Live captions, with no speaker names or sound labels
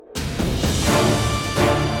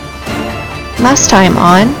Last time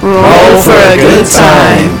on Roll for a Good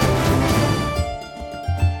Time.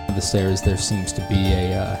 The stairs, there seems to be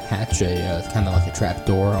a hatch, kind of like a trap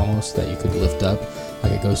door almost that you could lift up,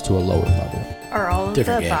 like it goes to a lower level. Are all of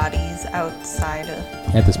Different the game. bodies outside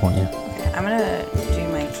of... At this point, yeah. Okay, I'm gonna do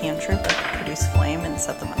my cantrip of produce flame and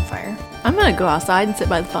set them on fire. I'm gonna go outside and sit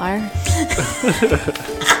by the fire.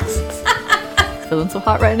 Feeling so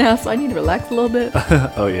hot right now, so I need to relax a little bit.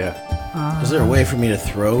 Oh, yeah. Is there a way for me to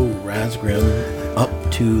throw Razgrim up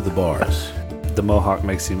to the bars? The mohawk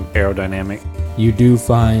makes him aerodynamic. You do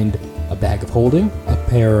find a bag of holding, a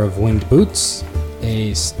pair of winged boots,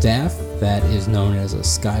 a staff that is known as a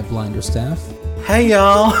Skyblinder staff. Hey,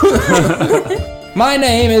 y'all. My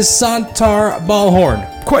name is Santar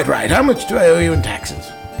Ballhorn. Quite right. How much do I owe you in taxes?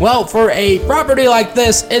 Well, for a property like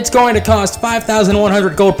this, it's going to cost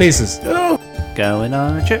 5,100 gold pieces. Oh, Going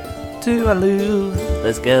on a trip to Alu.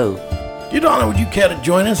 Let's go. Your Honor, would you care to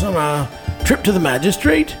join us on our trip to the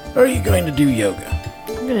magistrate? Or are you going to do yoga?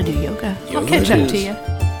 I'm gonna do yoga. I'll Yoga catch it up is. to you.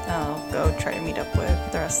 I'll go try to meet up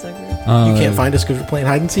with the rest of the group. You can't find us because we're playing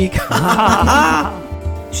hide and seek?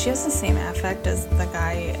 She has the same affect as the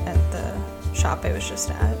guy at the shop I was just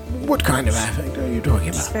at. What kind of affect are you talking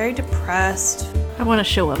She's about? very depressed. I want to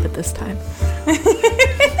show up at this time.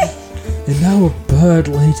 And now a bird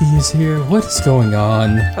lady is here. What is going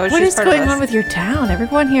on? Oh, What she's is part of going us. on with your town?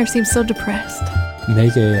 Everyone here seems so depressed.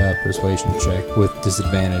 Make a persuasion check with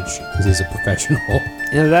disadvantage because he's a professional.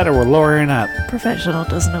 Either that or we're lowering up. Professional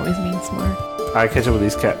doesn't always mean smart. I catch up with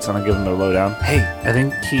these cats and I give them their lowdown. Hey, I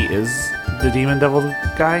think he is the demon devil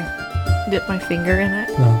guy. Dip my finger in it.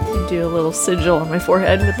 No. And do a little sigil on my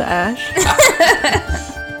forehead with the ash.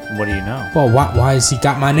 What do you know? Well, why has he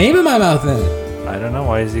got my name in my mouth then? I don't know.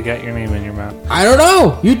 Why has he got your name in your mouth? I don't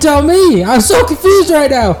know. You tell me. I'm so confused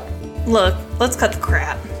right now. Look, let's cut the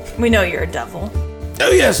crap. We know you're a devil.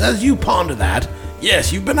 Oh, yes, as you ponder that,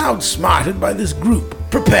 yes, you've been outsmarted by this group.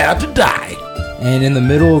 Prepare to die. And in the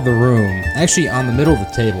middle of the room, actually on the middle of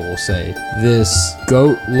the table, we'll say, this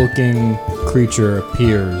goat-looking creature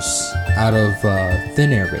appears out of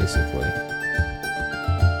thin air, basically.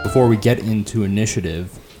 Before we get into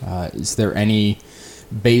initiative, is there any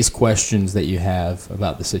base questions that you have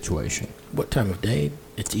about the situation? What time of day?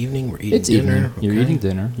 It's evening. We're eating It's dinner. evening. You're okay. eating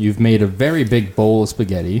dinner. You've made a very big bowl of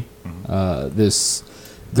spaghetti. This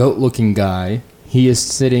goat-looking guy, he is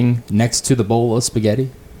sitting next to the bowl of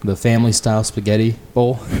spaghetti, the family-style spaghetti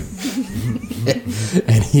bowl.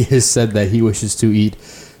 And he has said that he wishes to eat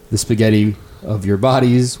the spaghetti of your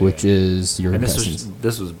bodies, which is your And intestines.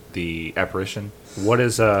 this was the apparition. What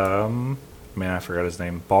is I forgot his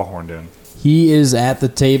name. Ballhorn doing? He is at the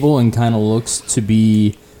table and kind of looks to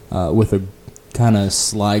be with a kind of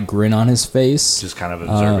sly grin on his face. Just kind of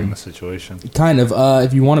observing the situation. Kind of.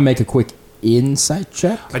 If you want to make a quick insight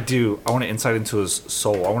check. I do. I want to insight into his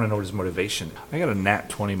soul. I want to know his motivation. I got a nat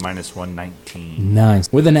 20 minus 119.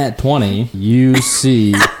 Nice. With a nat 20, you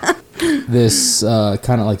see this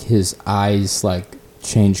kind of like his eyes like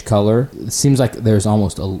change color. It seems like there's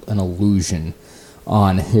almost an illusion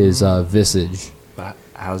on his visage. But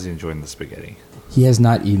how's he enjoying the spaghetti? He has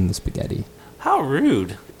not eaten the spaghetti. How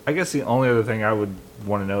rude. I guess the only other thing I would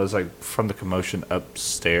want to know is, like, from the commotion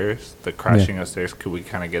upstairs, the crashing upstairs, could we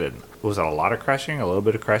kind of get it? Was it a lot of crashing, a little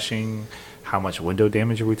bit of crashing? How much window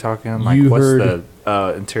damage are we talking? Like, You what's heard-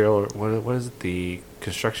 the interior, what is it, the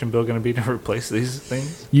construction bill going to be to replace these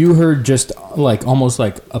things? You heard just like almost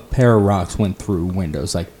like a pair of rocks went through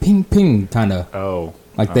windows, like ping ping, kind of Oh.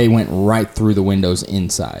 like they went right through the windows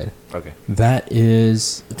inside. Okay. That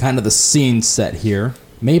is kind of the scene set here.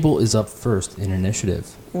 Mabel is up first in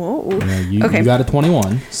initiative. Whoa. You Okay. got a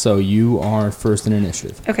 21, so you are first in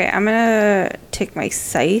initiative. Okay, I'm gonna take my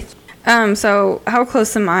scythe. So how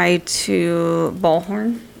close am I to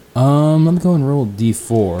Ballhorn? Let me go and roll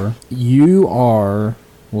d4. You are,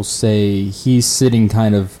 we'll say, he's sitting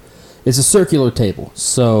kind of, it's a circular table,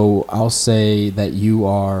 so I'll say that you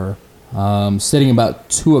are sitting about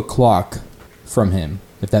 2 o'clock from him,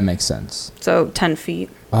 if that makes sense. So 10 feet.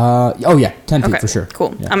 Oh yeah, 10 feet Okay, for sure.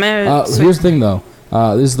 cool. Yeah. I'm gonna Here's the thing though,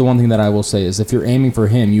 this is the one thing that I will say is if you're aiming for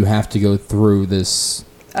him, you have to go through this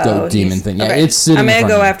goat demon thing. Yeah, okay. it's sitting I'm in gonna front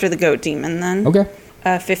go of you. after the goat demon then. Okay.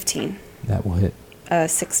 15. That will hit.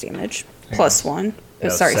 6 damage. Plus 1. Yeah,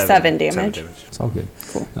 Sorry, 7 damage. It's all good.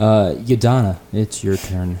 Cool. Yadana, it's your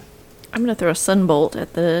turn. I'm gonna throw a sunbolt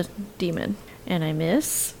at the demon. And I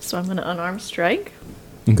miss, so I'm gonna unarmed strike.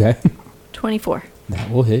 Okay. 24. That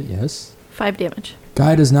will hit, yes. 5 damage.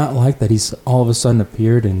 Guy does not like that he's all of a sudden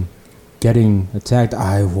appeared and getting attacked.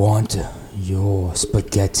 I want your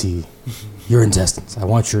spaghetti. Your intestines. I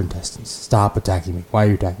want your intestines. Stop attacking me. Why are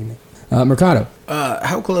you attacking me? Mercado.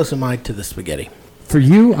 How close am I to the spaghetti? For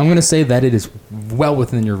you, I'm going to say that it is well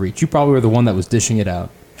within your reach. You probably were the one that was dishing it out.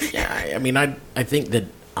 Yeah, I mean, I think that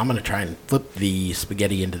I'm going to try and flip the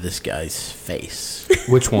spaghetti into this guy's face.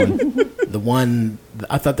 Which one? The one,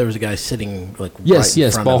 I thought there was a guy sitting, like, Yes, right in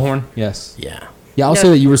yes, front of- Ballhorn. Yes. Yeah. Yeah, I'll Yeah. say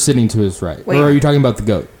that you were sitting to his right. Wait. Or are you talking about the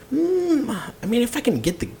goat? I mean, if I can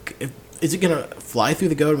get is it going to fly through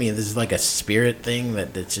the goat? I mean, this is like a spirit thing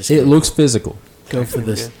that's just... It looks physical. Go for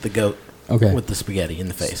the goat Okay. with the spaghetti in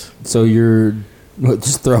the face. So you're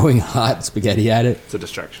just throwing hot spaghetti at it? It's a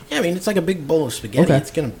distraction. Yeah, I mean, it's like a big bowl of spaghetti. Okay.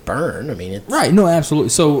 It's going to burn. I mean, it's Right, no, absolutely.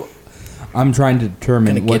 So I'm trying to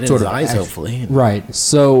determine going to what get in sort his of eyes, action- hopefully. Right.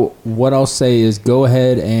 So what I'll say is go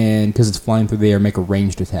ahead and, because it's flying through the air, make a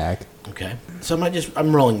ranged attack. Okay. So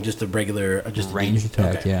I'm rolling just a regular... just a Ranged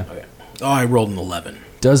attack, okay. yeah. Okay. Oh, I rolled an 11.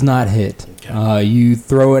 Does not hit. Okay. You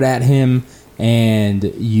throw it at him, and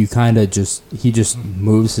you kind of he just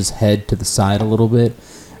moves his head to the side a little bit,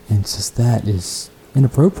 and says, "That is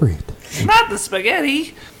inappropriate. Not the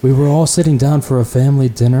spaghetti. We were all sitting down for a family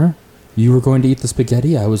dinner. You were going to eat the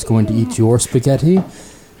spaghetti. I was going to eat your spaghetti,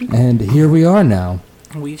 and here we are now.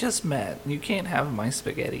 We just met. You can't have my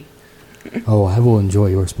spaghetti. Oh, I will enjoy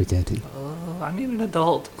your spaghetti." Oh, I need an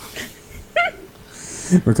adult.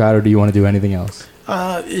 Ricardo, do you want to do anything else?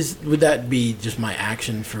 Would that be just my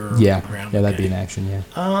action for Yeah. round? Yeah, that'd be Okay. an action, yeah.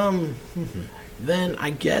 Then I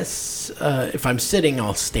guess if I'm sitting,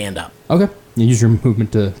 I'll stand up. Okay. You use your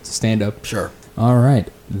movement to stand up. Sure. All right.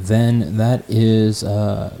 Then that is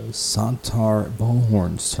Santar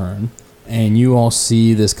Ballhorn's turn. And you all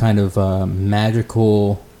see this kind of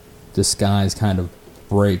magical disguise kind of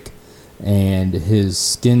break. And his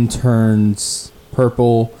skin turns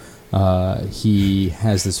purple. He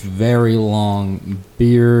has this very long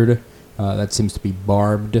beard that seems to be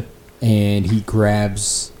barbed. And he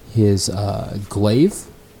grabs his glaive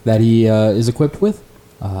that he is equipped with.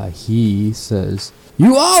 He says,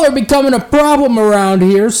 "You all are becoming a problem around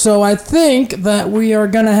here, so I think that we are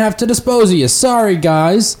going to have to dispose of you. Sorry,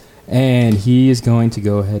 guys." And he is going to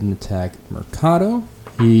go ahead and attack Mercado.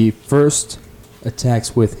 He first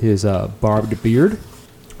attacks with his barbed beard.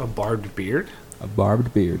 A barbed beard? A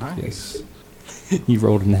barbed beard, Nice. yes. He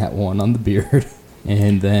rolled a nat 1 on the beard.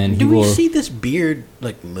 And then he Do will... we see this beard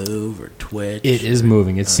like move or twitch? It is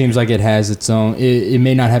moving. It seems like it has its own... It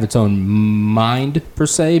may not have its own mind, per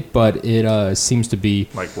se, but it seems to be...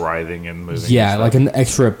 Like writhing and moving. Yeah, and like stuff. an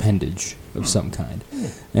extra appendage of some kind.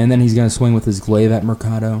 And then he's going to swing with his glaive at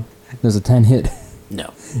Mercado. Does a 10 hit?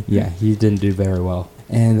 No. Yeah, he didn't do very well.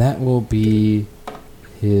 And that will be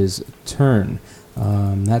his turn.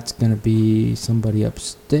 That's going to be somebody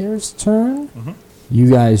upstairs' turn. You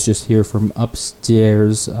guys just hear from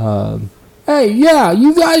upstairs, "Hey, yeah,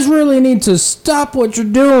 you guys really need to stop what you're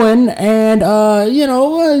doing, and,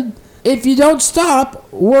 if you don't stop,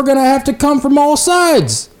 we're going to have to come from all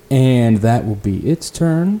sides." And that will be its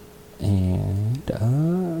turn. And,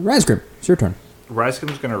 Razgrim, it's your turn.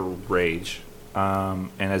 Ryskin's going to rage. And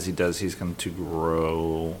as he does, he's going to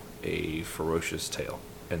grow a ferocious tail.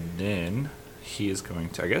 And then he is going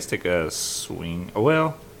to, I guess, take a swing. Oh,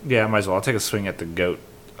 well, yeah, I might as well. I'll take a swing at the goat.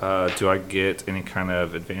 Do I get any kind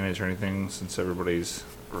of advantage or anything since everybody's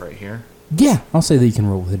right here? Yeah, I'll say that you can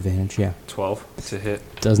roll with advantage, yeah. 12 to hit.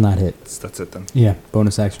 Does not hit. That's it then. Yeah,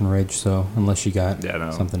 bonus action rage, so unless you got Yeah,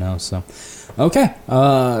 no. something else, so. Okay,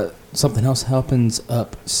 something else happens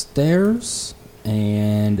upstairs,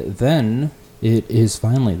 and then it is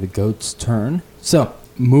finally the goat's turn. So,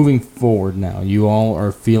 moving forward now, you all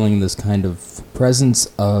are feeling this kind of presence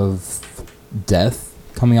of death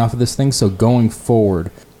coming off of this thing, so going forward,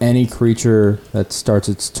 any creature that starts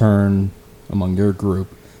its turn among your group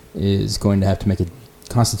is going to have to make a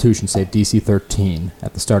Constitution save, DC 13,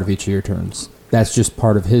 at the start of each of your turns. That's just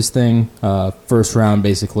part of his thing. First round,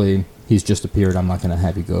 basically, he's just appeared. I'm not going to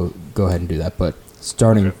have you go ahead and do that. But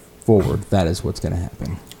starting forward, that is what's going to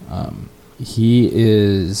happen. He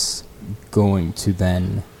is going to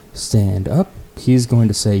then stand up. He's going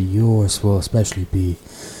to say, "Yours will especially be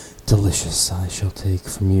delicious. I shall take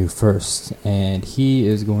from you first." And he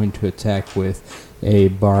is going to attack with a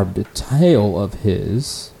barbed tail of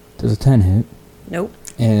his. Does a 10 hit? Nope.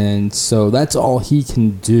 And so that's all he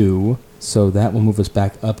can do. So that will move us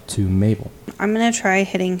back up to Mabel. I'm going to try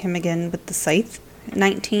hitting him again with the scythe.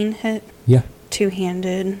 19 hit, Yeah.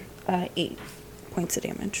 two-handed, 8 points of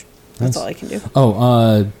damage. That's Nice. all I can do.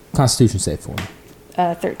 Oh, Constitution save for me.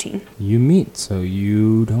 13. You meet, so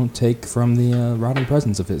you don't take from the rotting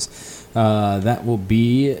presence of his. That will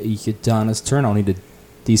be Yadana's turn. I'll need a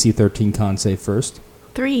DC 13 con save first.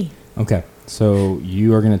 3. Okay, so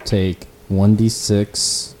you are going to take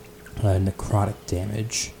 1d6 necrotic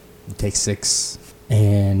damage. You take 6,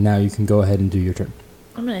 and now you can go ahead and do your turn.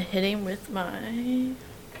 I'm gonna hit him with my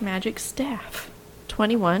magic staff.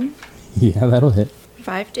 21, Yeah, that'll hit.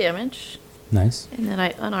 5 damage, Nice. and then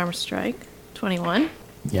I unarmed strike. 21,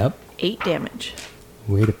 Yep. 8 damage.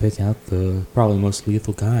 Way to pick out the probably most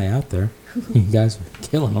lethal guy out there. You guys are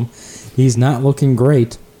killing him. He's not looking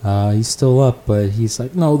great. He's still up, but he's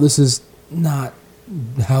like, no, this is not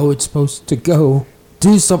how it's supposed to go.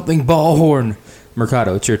 Do something, Ballhorn.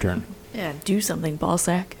 Mercado, it's your turn. Yeah, do something,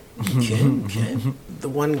 ballsack. Okay. The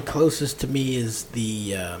one closest to me is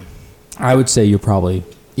the. I would say you're probably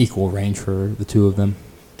equal range for the two of them.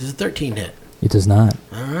 Does a 13 hit? It does not.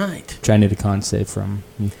 All right. Try need a con save from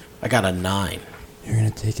you. I got a 9. You're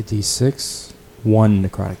going to take a d6. 1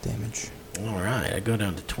 necrotic damage. All right. I go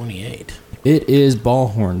down to 28. It is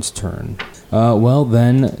Ballhorn's turn. Well,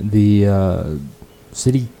 then the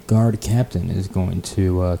city guard captain is going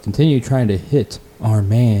to continue trying to hit our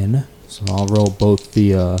man. So I'll roll both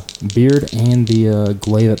the beard and the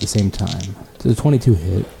glaive at the same time. Does a 22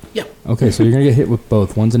 hit? Yep. Okay, so you're going to get hit with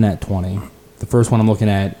both. One's a nat 20. The first one I'm looking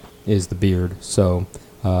at is the beard, so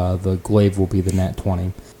the glaive will be the nat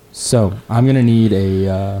 20. So I'm going to need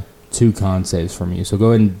a 2 con saves from you. So go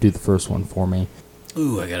ahead and do the first one for me.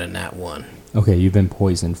 Ooh, I got a nat 1. Okay, you've been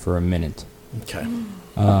poisoned for a minute. Okay.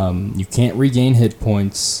 You can't regain hit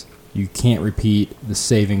points. You can't repeat the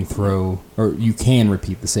saving throw, or you can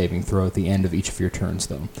repeat the saving throw at the end of each of your turns,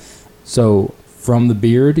 though. So from the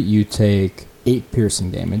beard, you take 8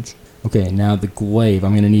 piercing damage. Okay, now the glaive,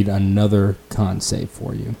 I'm going to need another con save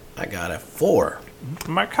for you. I got a 4.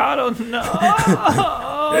 Mercado, no.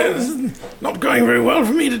 It's not going very well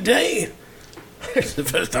for me today. It's the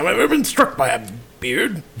first time I've ever been struck by a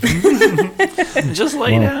beard. Just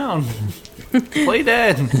lay down. Play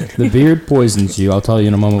dead. The beard poisons you. I'll tell you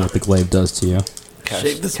in a moment what the glaive does to you.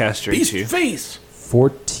 Shave this Castrate beast's you. face.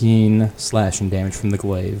 14 slashing damage from the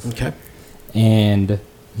glaive. Okay. And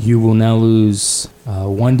you will now lose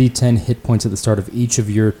 1d10 hit points at the start of each of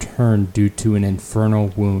your turn due to an infernal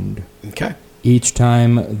wound. Okay. Each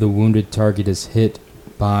time the wounded target is hit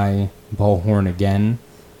by Ballhorn again,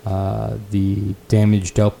 the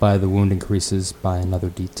damage dealt by the wound increases by another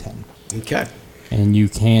d10. Okay. And you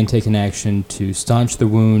can take an action to staunch the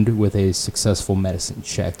wound with a successful medicine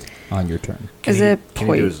check on your turn. Is it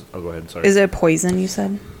poison? Oh, go ahead. Sorry. Is it poison? You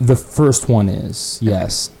said. The first one is,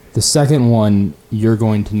 yes. The second one, you're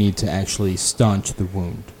going to need to actually staunch the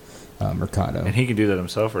wound, Mercado. And he can do that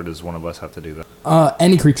himself, or does one of us have to do that?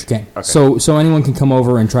 Any creature can. Okay. So anyone can come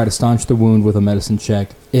over and try to staunch the wound with a medicine check.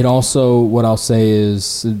 It also, what I'll say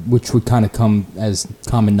is, which would kind of come as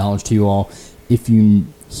common knowledge to you all, if you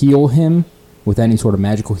heal him with any sort of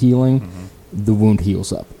magical healing, the wound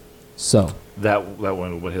heals up. So That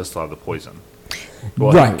one would he'll still have the poison.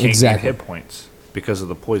 Right, he can't exactly. Gain hit points because of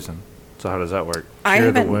the poison. So how does that work? I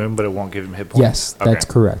Cure the haven't- wound, but it won't give him hit points. yes, that's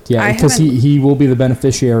Okay. correct. Yeah, I because haven't- he will be the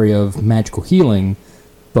beneficiary of magical healing,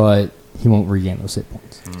 but he won't regain those hit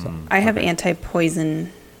points. So. I have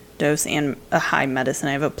anti-poison dose and a high medicine.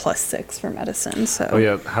 I have a +6 for medicine. So. Oh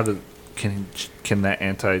yeah, can that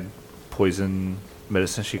anti-poison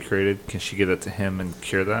medicine she created? Can she give that to him and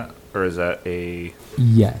cure that, or is that a?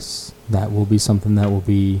 Yes, that will be something that will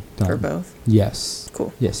be done. For both. Yes.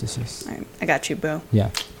 Cool. Yes. All right, I got you, Boo. Yeah.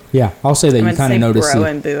 Yeah, I'll say that I'm you gonna kind say of notice bro the-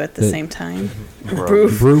 and Boo at the the- same time. Bro.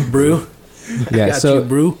 Brew. Yeah, Got so you,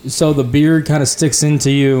 brew. so the beard kind of sticks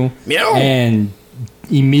into you, Meow. and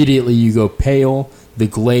immediately you go pale. The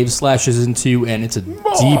glaive slashes into you, and it's a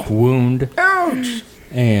deep wound. Ouch.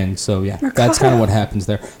 And so yeah, that's kind of what happens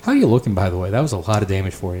there. How are you looking, by the way? That was a lot of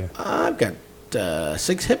damage for you. I've got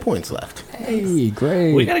 6 hit points left. Hey,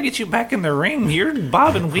 great. We gotta get you back in the ring. Your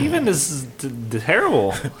bob and weaving is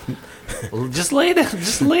terrible. Just lay down.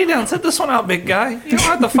 Just lay down. Set this one out, big guy. You don't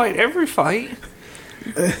have to fight every fight.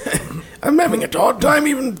 I'm having a hard time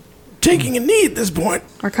even taking a knee at this point.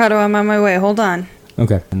 Mercado, I'm on my way. Hold on.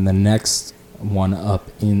 Okay, and the next one up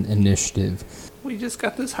in initiative. We just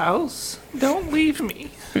got this house. Don't leave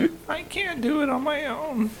me. I can't do it on my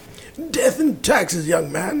own. Death and taxes,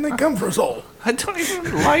 young man. They come for us all. I don't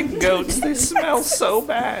even like goats. They smell so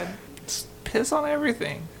bad. Just piss on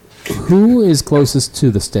everything. Who is closest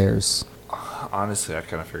to the stairs? Honestly, I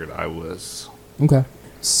kind of figured I was. Okay.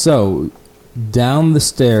 So, down the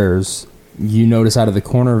stairs, you notice out of the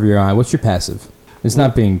corner of your eye, what's your passive? It's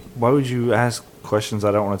not being... Why would you ask questions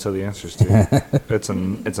I don't want to tell the answers to? It's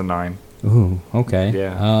a 9. Ooh, okay.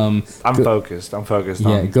 Yeah. I'm focused. I'm focused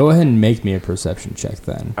Yeah, on. go ahead and make me a perception check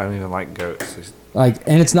then. I don't even like goats.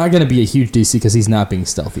 And it's not going to be a huge DC because he's not being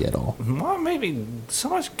stealthy at all. Well, maybe so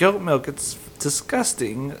much goat milk. It's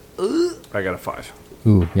disgusting. Ugh. I got a 5.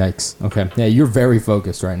 Ooh, yikes. Okay. Yeah, you're very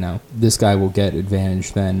focused right now. This guy will get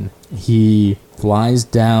advantage then. He flies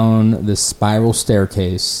down the spiral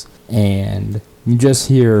staircase, and you just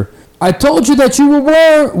hear, I told you that you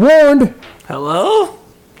were warned! Hello?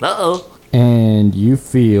 Uh-oh. And you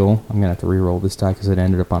feel, I'm going to have to re-roll this die because it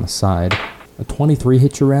ended up on a side. A 23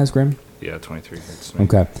 hit your Razgrim? Yeah, 23 hits me.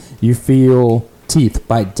 Okay. You feel teeth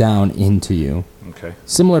bite down into you. Okay.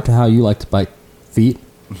 Similar to how you like to bite feet,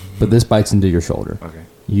 but this bites into your shoulder. Okay.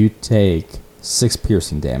 You take 6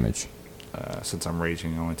 piercing damage. Since I'm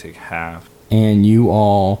raging, I only take half. And you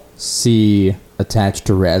all see attached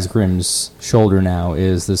to Razgrim's shoulder now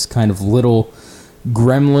is this kind of little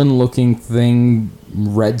gremlin-looking thing,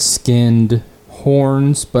 red-skinned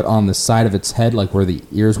horns, but on the side of its head, like where the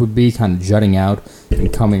ears would be, kind of jutting out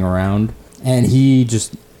and coming around. And he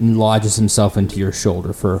just lodges himself into your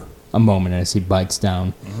shoulder for a moment as he bites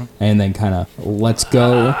down, and then kind of lets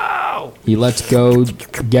go. Ow! He lets go,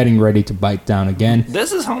 getting ready to bite down again.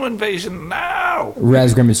 This is home invasion now!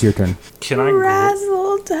 Razgrim, it's your turn. Can I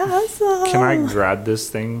Razzle dazzle. can I grab this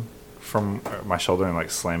thing from my shoulder and like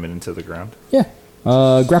slam it into the ground? Yeah.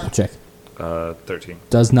 Grapple check. 13.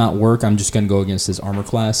 Does not work. I'm just going to go against his armor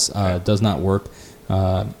class. Does not work.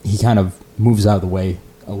 He kind of moves out of the way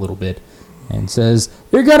a little bit and says,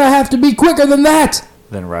 "You're going to have to be quicker than that!"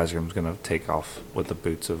 Then Razgrim's gonna take off with the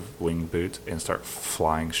boots of winged boots and start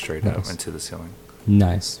flying straight up into the ceiling.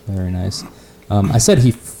 Nice. Very nice. I said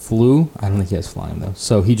he flew. I don't think he has flying, though.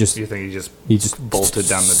 So he just... You think He just bolted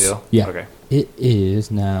down the deal? Yeah. Okay. It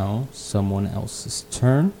is now someone else's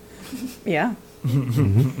turn. Yeah.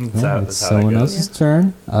 It's someone else's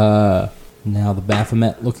turn. Now the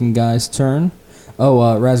Baphomet-looking guy's turn. Oh,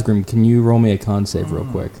 Razgrim, can you roll me a con save real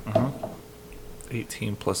quick?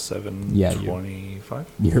 18 plus 7, Yeah, 25.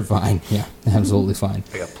 You're fine. Yeah, absolutely fine.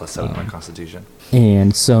 I got plus 7 in my constitution.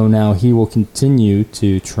 And so now he will continue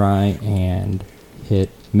to try and hit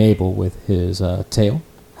Mabel with his tail.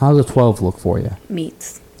 How's a 12 look for you?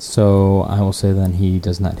 Meats. So I will say then he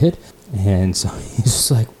does not hit. And so he's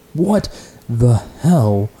just like, what the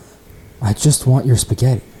hell? I just want your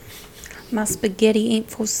spaghetti. My spaghetti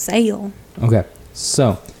ain't for sale. Okay,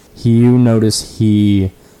 so you notice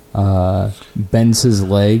he bends his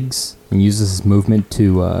legs and uses his movement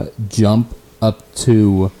to jump up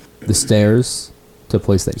to the stairs to a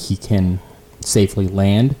place that he can safely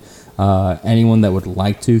land. Anyone that would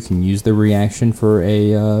like to can use their reaction for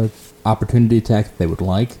a opportunity attack if they would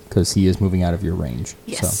like, because he is moving out of your range.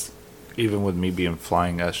 Yes. So. Even with me being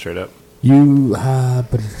flying straight up. You,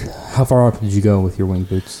 but how far up did you go with your wing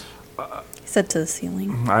boots? Said to the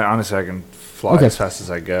ceiling. I honestly, I can fly Okay. as fast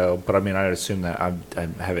as I go, but I mean, I'd assume that I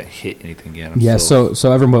haven't hit anything yet. I'm Yeah, still-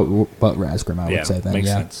 so everyone but Razgrim, I Yeah, would say then. makes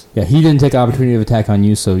Yeah, sense. yeah, he didn't take opportunity of attack on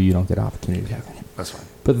you, so you don't get opportunity of attack on him. That's fine.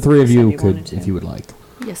 But the three of Said you you could, wanted to. if you would like.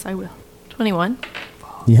 Yes, I will. 21.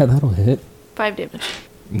 Yeah, that'll hit. 5 damage.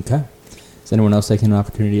 Okay. Is anyone else taking an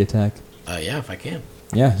opportunity attack? Yeah, if I can.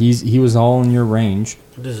 Yeah, he was all in your range.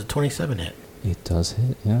 Does a 27 hit? It does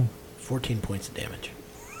hit. Yeah. 14 points of damage.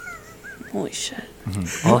 Holy shit.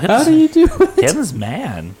 Oh, How do you do it? Him's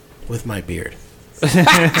man. With my beard.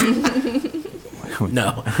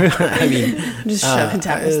 No. I mean, Just shove it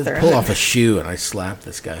down his I throat. pull off a shoe and I slap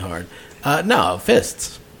this guy hard. No,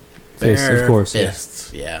 fists. Fists, of Bare course, yeah.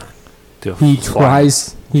 Fists, yeah. Do a He flying-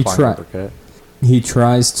 tries. He flying try. uppercut. He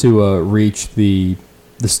tries to reach the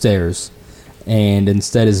stairs, and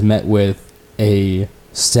instead is met with a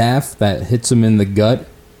staff that hits him in the gut,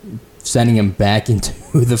 sending him back into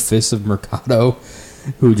the fists of Mercado,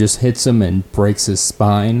 who just hits him and breaks his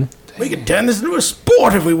spine. We could turn this into a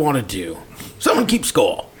sport if we wanted to. Someone keep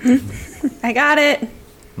score. I got it.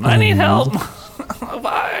 I need help.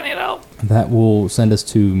 I need help. That will send us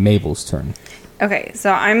to Mabel's turn. Okay,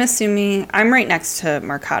 so I'm assuming I'm right next to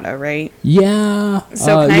Mercado, right? Yeah,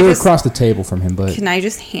 So can I you're just- across the table from him, but Can I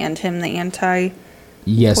just hand him the anti?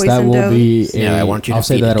 yes, that poison will be. dose? Yeah, I want you to I'll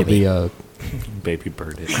say feed it that'll to me. be a. Baby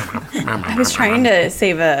bird it. I was trying to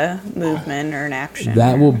save a movement or an action.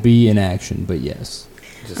 That will be an action, but yes.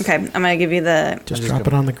 Okay, I'm gonna give you the. Just drop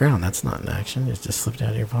it on the ground. That's not an action. It just slipped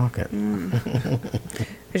out of your pocket.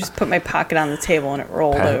 I just put my pocket on the table and it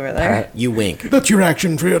rolled over there. You wink. That's your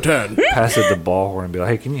action for your turn. Pass it the ball and be like,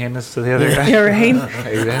 hey, can you hand this to the other guy? Yeah, right.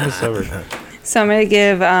 Hey, hand this over. So I'm gonna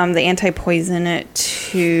give the anti-poison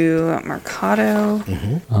to Mercado.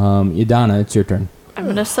 Idana, it's your turn. I'm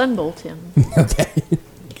going to sunbolt him. Okay.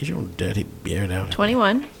 Get your dirty beard out.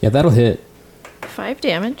 21. Yeah, that'll hit. 5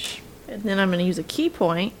 damage. And then I'm going to use a key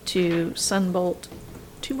point to sunbolt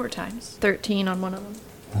 2 more times. 13 on one of them.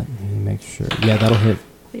 Let me make sure. Yeah, that'll hit.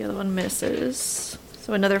 The other one misses.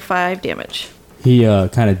 So another 5 damage. He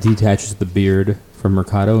kind of detaches the beard from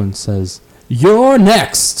Mercado and says, "You're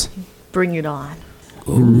next." Bring it on.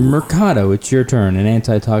 Mercado, it's your turn. An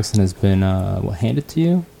antitoxin has been handed to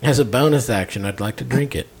you. As a bonus action, I'd like to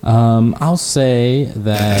drink it. I'll say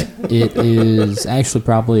that it is actually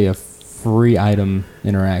probably a free item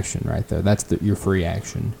interaction right there. That's your free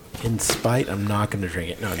action. In spite, I'm not going to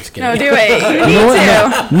drink it. No, I'm just kidding. No, do it. You You need know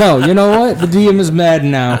what? to. No, you know what? The DM is mad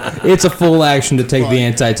now. It's a full action to take the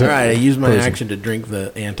antitoxin. All right, I use my action to drink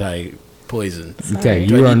the anti-poison. Okay,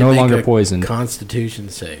 Do I you need are to no make longer a poisoned. Constitution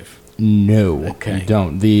save. No, Okay. you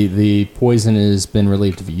don't. The poison has been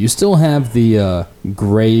relieved of you. You still have the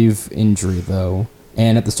grave injury though,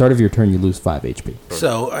 and at the start of your turn you lose 5 HP.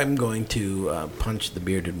 So I'm going to punch the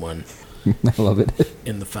bearded one I love it.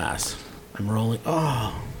 in the face. I'm rolling.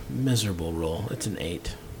 Oh, miserable roll. It's an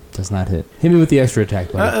 8. Does not hit. Hit me with the extra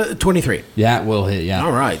attack, buddy. 23. Yeah, it will hit. Yeah.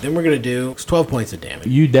 All right, then we're going to do 12 points of damage.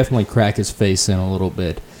 You definitely crack his face in a little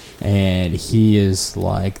bit, and he is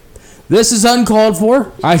like, "This is uncalled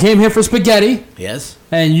for. I came here for spaghetti, Yes?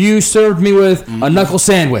 and you served me with a knuckle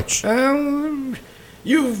sandwich.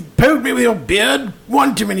 You've poked me with your beard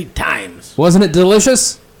one too many times. Wasn't it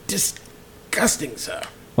delicious?" Disgusting, sir.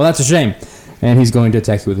 Well, that's a shame. And he's going to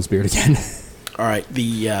attack you with his beard again. All right,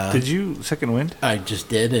 Did you second wind? I just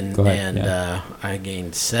did, and Go ahead, I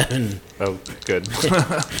gained 7 Oh, good.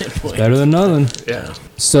 points. Better than nothing. Yeah.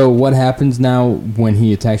 So what happens now when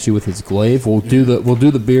he attacks you with his glaive? We'll do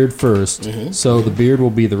the beard first. So the beard will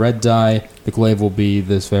be the red die. The glaive will be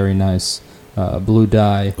this very nice blue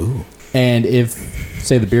die. Ooh. And if,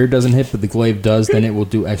 say, the beard doesn't hit, but the glaive does, then it will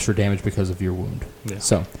do extra damage because of your wound. Yeah.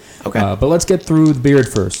 So, Okay. but let's get through the beard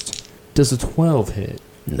first. Does a 12 hit?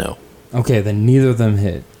 No. Okay, then neither of them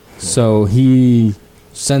hit. So he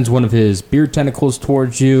sends one of his beard tentacles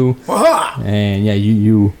towards you, Aha! and yeah,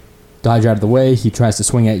 you dodge out of the way. He tries to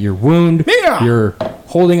swing at your wound. Yeah. You're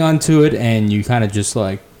holding onto it, and you kind of just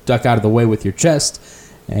like duck out of the way with your chest.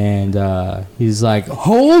 And he's like,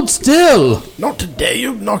 "Hold still!" Not today, you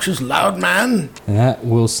obnoxious loud man. And that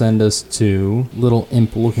will send us to little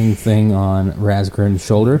imp-looking thing on Razgrim's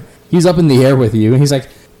shoulder. He's up in the air with you, and he's like,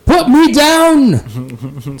 "Put me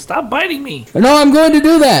down!" Stop biting me. "No, I'm going to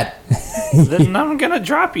do that." Then I'm going to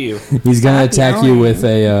drop you. He's going to attack you with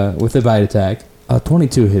a bite attack.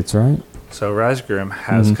 22 hits, right? So Razgrim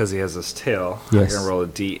has, because he has this tail, Yes. I can roll a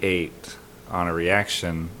d8 on a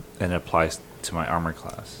reaction, and it applies to my armor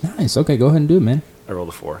class. Nice. Okay, go ahead and do it, man. I rolled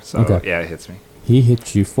a 4, so Okay. yeah, it hits me. He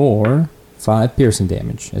hits you for 5 piercing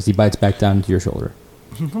damage as he bites back down into your shoulder.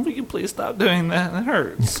 Will you please stop doing that? It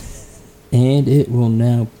hurts. And it will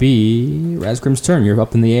now be Razgrim's turn. You're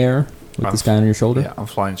up in the air with this guy on your shoulder. Yeah, I'm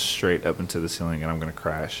flying straight up into the ceiling, and I'm going to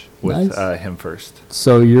crash with Nice. him first.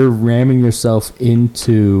 So you're ramming yourself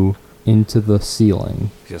into the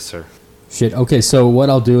ceiling. Yes, sir. Shit. Okay, so what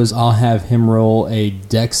I'll do is I'll have him roll a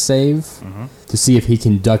dex save to see if he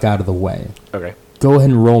can duck out of the way. Okay. Go ahead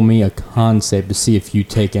and roll me a con save to see if you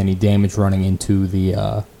take any damage running into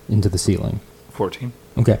the ceiling. 14.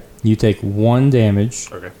 Okay, you take 1 damage.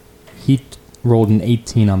 Okay. He rolled an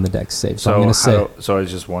 18 on the dex save, so I'm gonna say so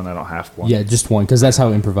it's just 1, I don't have 1? yeah, just 1, because that's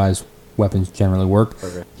how improvised weapons generally work.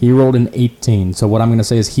 Okay. He rolled an 18, so what I'm gonna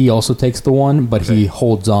say is he also takes the 1, but he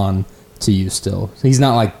holds on to you still. So he's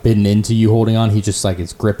not like bitten into you holding on. He just like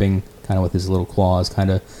is gripping kind of with his little claws,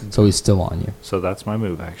 kind of. So he's still on you. So that's my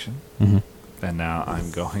move action. Mm-hmm. And now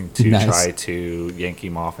I'm going to Nice. try to yank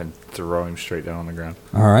him off and throw him straight down on the ground.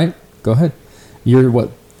 All right, go ahead. You're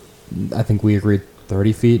what? I think we agreed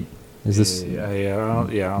 30 feet. Is this Yeah, I don't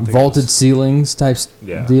think vaulted it's- ceilings type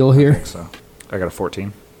yeah, deal I here? think so. I got a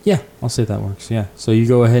 14. Yeah, I'll say that works. Yeah. So you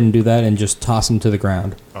go ahead and do that and just toss him to the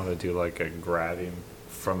ground. I'm going to do like a grab him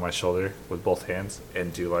from my shoulder with both hands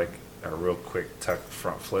and do like a real quick tuck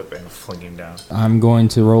front flip and fling him down. I'm going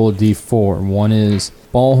to roll a d4. 1 is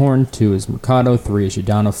Ballhorn, 2 is Mercado, 3 is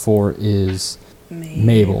Yadana, 4 is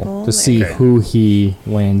Mabel to see Okay. who he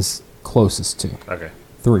lands closest to. Okay.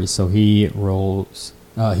 3, so he rolls.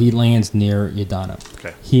 He lands near Yadana.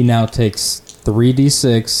 Okay. He now takes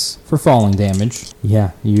 3d6 for falling damage.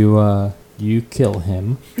 Yeah, you kill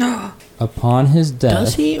him. Upon his death,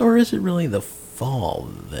 Does he, or is it really the fall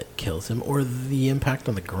that kills him, or the impact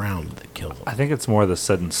on the ground that kills him? I think it's more the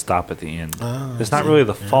sudden stop at the end. Ah, It's I not see. really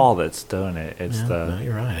the Yeah. fall that's doing it. It's Yeah, the no,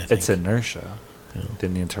 you're right. I it's think inertia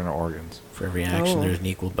than the internal organs. for every action, Oh. there's an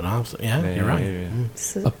equal but opposite. Yeah, Yeah, you're right. yeah,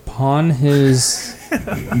 yeah. upon his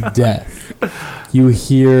death, you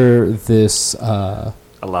hear this. A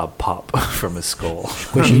loud pop from his skull.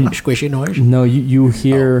 Squishy noise. No, you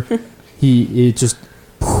hear it just,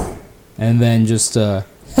 and then just.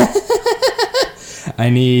 I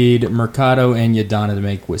need Mercado and Yadana to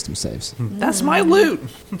make wisdom saves. That's my loot.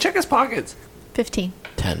 Check his pockets. 15.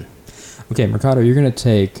 10. Okay, Mercado, you're going to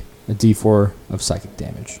take a d4 of psychic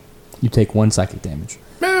damage. You take 1 psychic damage.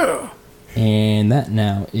 No. And that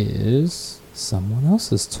now is someone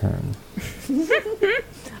else's turn.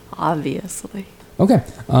 Obviously. Okay.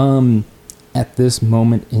 At this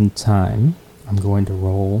moment in time, I'm going to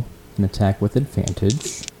roll an attack with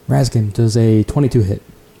advantage. Razgan, does a 22 hit?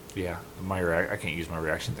 Yeah, I can't use my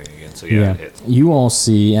reaction thing again. So yeah, it hits. You all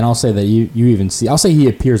see, and I'll say that you even see, I'll say he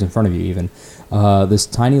appears in front of you even. This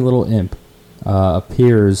tiny little imp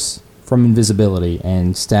appears from invisibility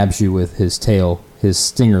and stabs you with his tail, his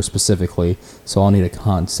stinger specifically. So I'll need a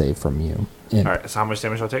con save from you. Imp. All right, so how much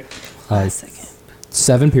damage do I take? Last second.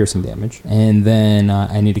 7 piercing damage, and then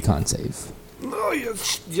I need a con save. Oh,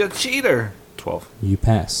 you cheater. 12. You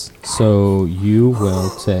pass. So you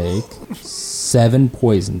will take 7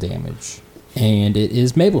 poison damage. And it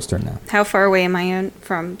is Mabel's turn now. How far away am I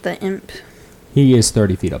from the imp? He is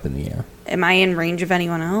 30 feet up in the air. Am I in range of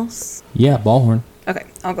anyone else? Yeah, Ballhorn. Okay,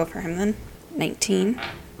 I'll go for him then. 19.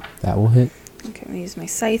 That will hit. Okay, I'm going to use my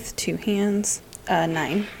scythe, 2 hands,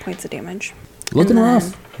 9 points of damage. Looking And then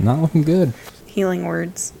rough. Not looking good. Healing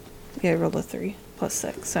words. Yeah, I rolled a 3 plus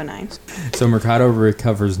 6, so 9. So Mercado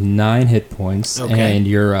recovers 9 hit points, Okay. and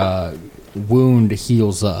your wound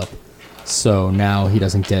heals up. So now he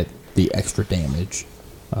doesn't get the extra damage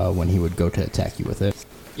when he would go to attack you with it.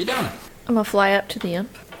 You done it. I'm going to fly up to the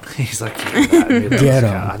imp. He's like, yeah, Get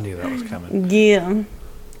him. I knew that was coming. Yeah. And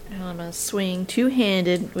I'm going to swing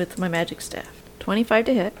two-handed with my magic staff. 25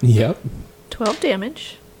 to hit. Yep. 12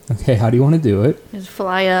 damage. Okay, how do you want to do it? Just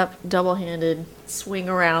fly up, double-handed, swing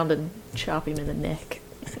around, and chop him in the neck.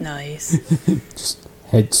 Nice. Just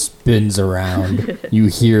head spins around. You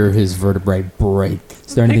hear his vertebrae break.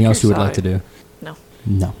 Is there anything Pick else you your would like to side. do? No.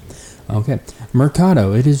 No. Okay.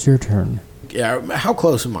 Mercado, it is your turn. Yeah, how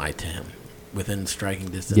close am I to him? Within striking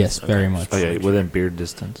distance? Yes, very much. Oh, yeah, within beard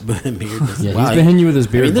distance. Within beard distance. Yeah, Wow, he's been hitting you with his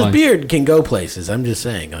beard. I mean, this bunch. beard can go places. I'm just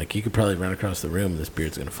saying. Like, you could probably run across the room and this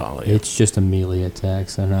beard's going to follow you. It's just a melee attack,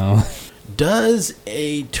 so no. Does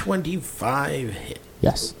a 25 hit?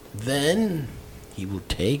 Yes. Then he will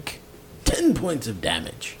take 10 points of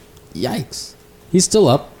damage. Yikes. He's still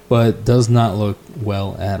up, but does not look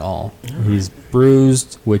well at all. He's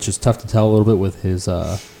bruised, which is tough to tell a little bit with his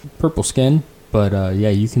purple skin. But yeah,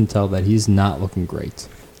 you can tell that he's not looking great.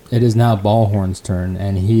 It is now Ballhorn's turn,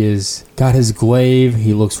 and he has got his glaive.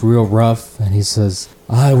 He looks real rough, and he says,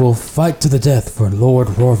 "I will fight to the death for Lord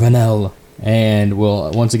Rorvanel," and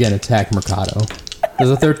will once again attack Mercado. Does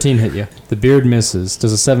a 13 hit you? The beard misses.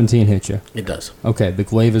 Does a 17 hit you? It does. Okay, the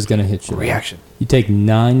glaive is going to hit you. though. Reaction. You take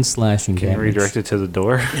 9 slashing Can you damage. redirect it to the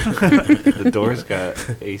door? The door's got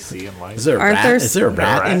AC and light. Is there a Aren't rat? there Is there a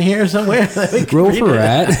rat in here somewhere? Roll for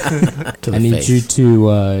rat. To the I need face. you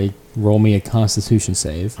to roll me a Constitution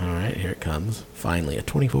save. All right, here it comes. Finally, a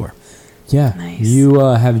 24. Yeah, Nice. you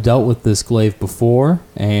have dealt with this glaive before,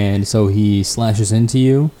 and so he slashes into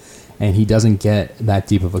you, and he doesn't get that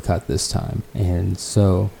deep of a cut this time. And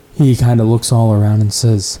so he kind of looks all around and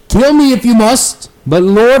says, "Kill me if you must, but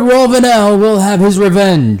Lord Rolvanel will have his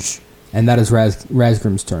revenge." And that is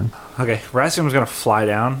Razgrim's turn. Okay, Rasmus's going to fly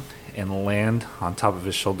down and land on top of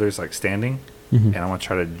his shoulders, like standing. Mm-hmm. And I'm going to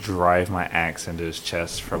try to drive my axe into his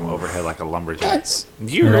chest from overhead like a lumberjack. Yes.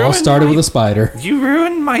 You It all ruined started my- with a spider. You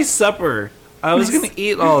ruined my supper. I was going to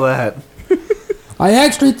eat all that. I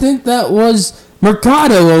actually think that was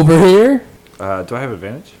Mercado over here. Do I have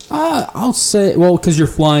advantage? I'll say, well, because you're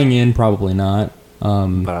flying in, probably not.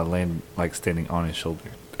 But I land like standing on his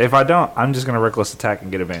shoulder. If I don't, I'm just going to reckless attack and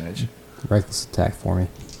get advantage. Reckless attack for me.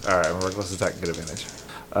 All right, I'm going to reckless attack and get advantage.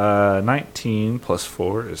 19 plus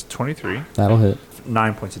 4 is 23. That'll hit.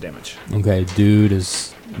 9 points of damage. Okay, dude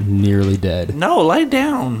is nearly dead. No, lie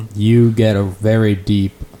down. You get a very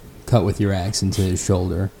deep cut with your axe into his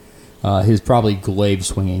shoulder. His probably glaive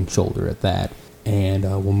swinging shoulder at that. And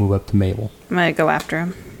we'll move up to Mabel. I'm going to go after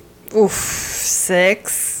him. Oof,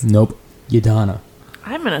 6. Nope. Yadana.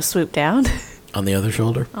 I'm going to swoop down On the other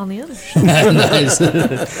shoulder? on the other shoulder. Nice.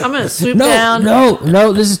 I'm going to swoop No, down.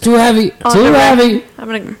 no, this is too heavy. on Too the heavy. I'm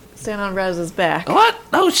going to stand on Raz's back. What?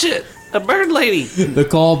 Oh, shit. A bird lady. The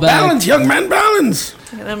call back. Balance, young man, balance!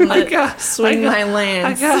 And I'm going to swing my I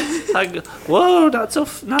lance. got, whoa, not so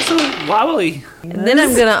wobbly. And then I'm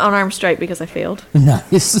going to unarmed strike because I failed.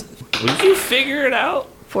 Nice. Will you figure it out?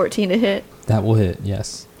 14 to hit. That will hit,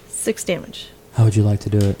 yes. 6 damage. How would you like to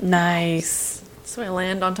do it? Nice. So I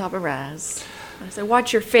land on top of Raz. I say,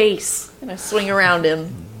 "Watch your face!" And I swing around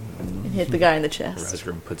him and hit the guy in the chest.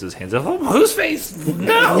 Razgrim puts his hands up. Oh, whose face?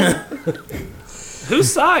 No.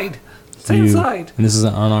 Whose side? Same You- side. And this is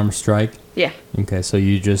an unarmed strike? Yeah. Okay, so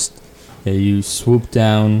you just Yeah, you swoop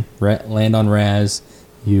down, land on Raz.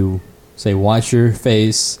 You say, watch your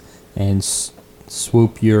face, and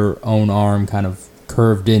swoop your own arm kind of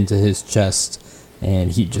curved into his chest,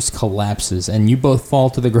 and he just collapses, and you both fall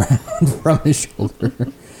to the ground from his shoulder.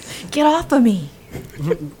 Get off of me.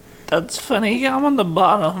 That's funny. I'm on the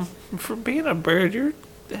bottom. For being a bird, you're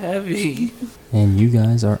heavy. And you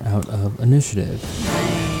guys are out of initiative.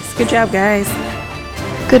 Nice. Good job, guys.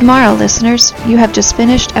 Good morrow, listeners. You have just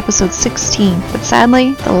finished episode 16, but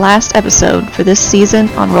sadly, the last episode for this season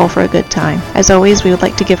on Roll for a Good Time. As always, we would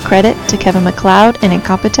like to give credit to Kevin MacLeod and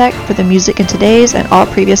Incompetech for the music in today's and all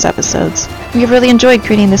previous episodes. We have really enjoyed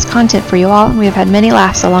creating this content for you all, and we have had many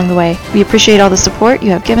laughs along the way. We appreciate all the support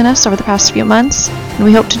you have given us over the past few months, and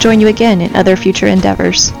we hope to join you again in other future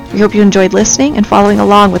endeavors. We hope you enjoyed listening and following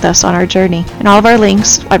along with us on our journey. And all of our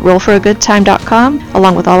links at rollforagoodtime.com,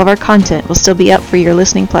 along with all of our content, will still be up for your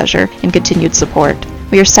listening pleasure and continued support.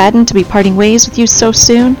 We are saddened to be parting ways with you so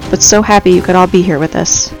soon, but so happy you could all be here with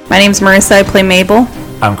us. My name's Marissa. I play Mabel.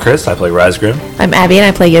 I'm Chris. I play Razgrim. I'm Abby, and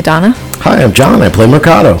I play Yadana. Hi, I'm John. I play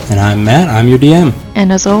Mercado. And I'm Matt. I'm your DM.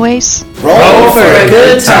 And as always, Roll for a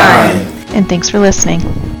good time. and thanks for listening.